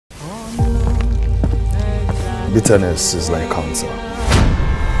Bitterness is like cancer.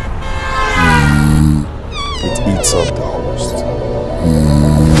 It eats up the host.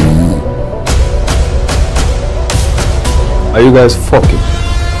 Are you guys fucking?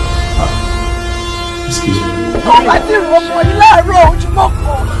 Excuse me. What is going on?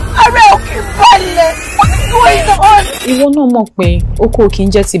 Ìwọ náà mọ̀ pé oko kì í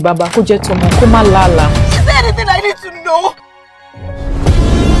jẹ́ ti bàbá kó jẹ́ tọmọ kó má làálàá. Is there anything I need to know?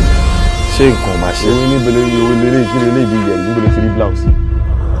 Ṣé nǹkan máa ṣe? Owó níbẹ̀lẹ̀ owó lélẹ̀ ìkíni ilé ìdí ìyẹ̀lú níbẹ̀lẹ̀ free blouse.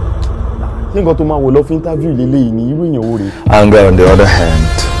 Ṣé nǹkan tó máa wò lọ fún interview lélẹ̀ ní irú èèyàn wo rè? Anger on the other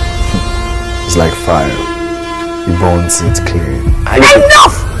hand is like fire. It burns it clean.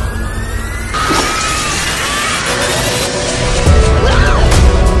 Enough!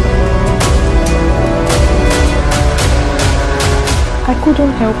 I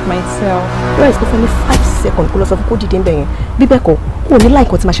couldn't help myself. Where is only 5 seconds? Kó lọ sọ fún kó dìde ńbẹ̀ yẹn. Bí bẹ́ẹ̀ kọ́, kò ní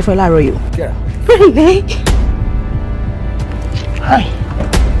like what ma ṣe fún ẹ láàárọ̀ yìí. Really? Hi.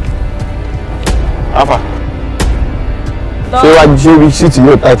 Alpha. Ṣé wàá ṣe bí shit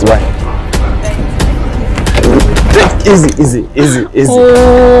yóò tight báyìí? Easy.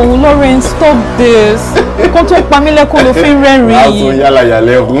 Oh, Lawrence, stop this. Kó tó pa mí lẹ́kùn ló fi ń rẹ́rìn-ín yìí. Láàbò yálà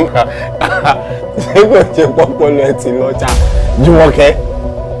lẹ́kùn. Ṣé kò ṣe pọ́pọ́ lọ ti lọ́jà? Jùmọ̀kẹ́,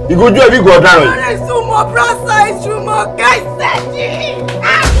 ìgójú ẹbí kò ọ̀daràn yìí. Ọ̀rẹ́ Súnmọ́ brọ́sà Jùmọ̀kẹ́ ìṣẹ́jì.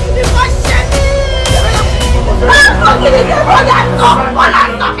 Ní kò ṣe ní.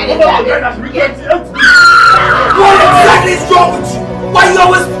 What exactly is wrong with you? Why are you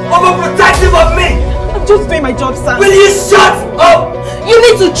always overprotective of me? I'm just doing my job, sir. Will you shut up? You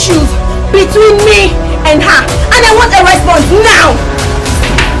need to choose between me and her. And I want a response now.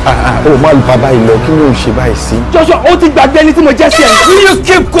 Oh, má lu bàbá yìí lọ, kí ló ń ṣe báyìí sí? Joshua, ó ti gbàgbé ẹni tí mo jẹ́ sí ẹ. Will you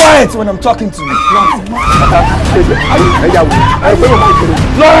keep quiet when I'm talking to you?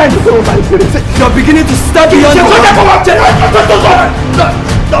 Lawrence, you're beginning to step beyond the line.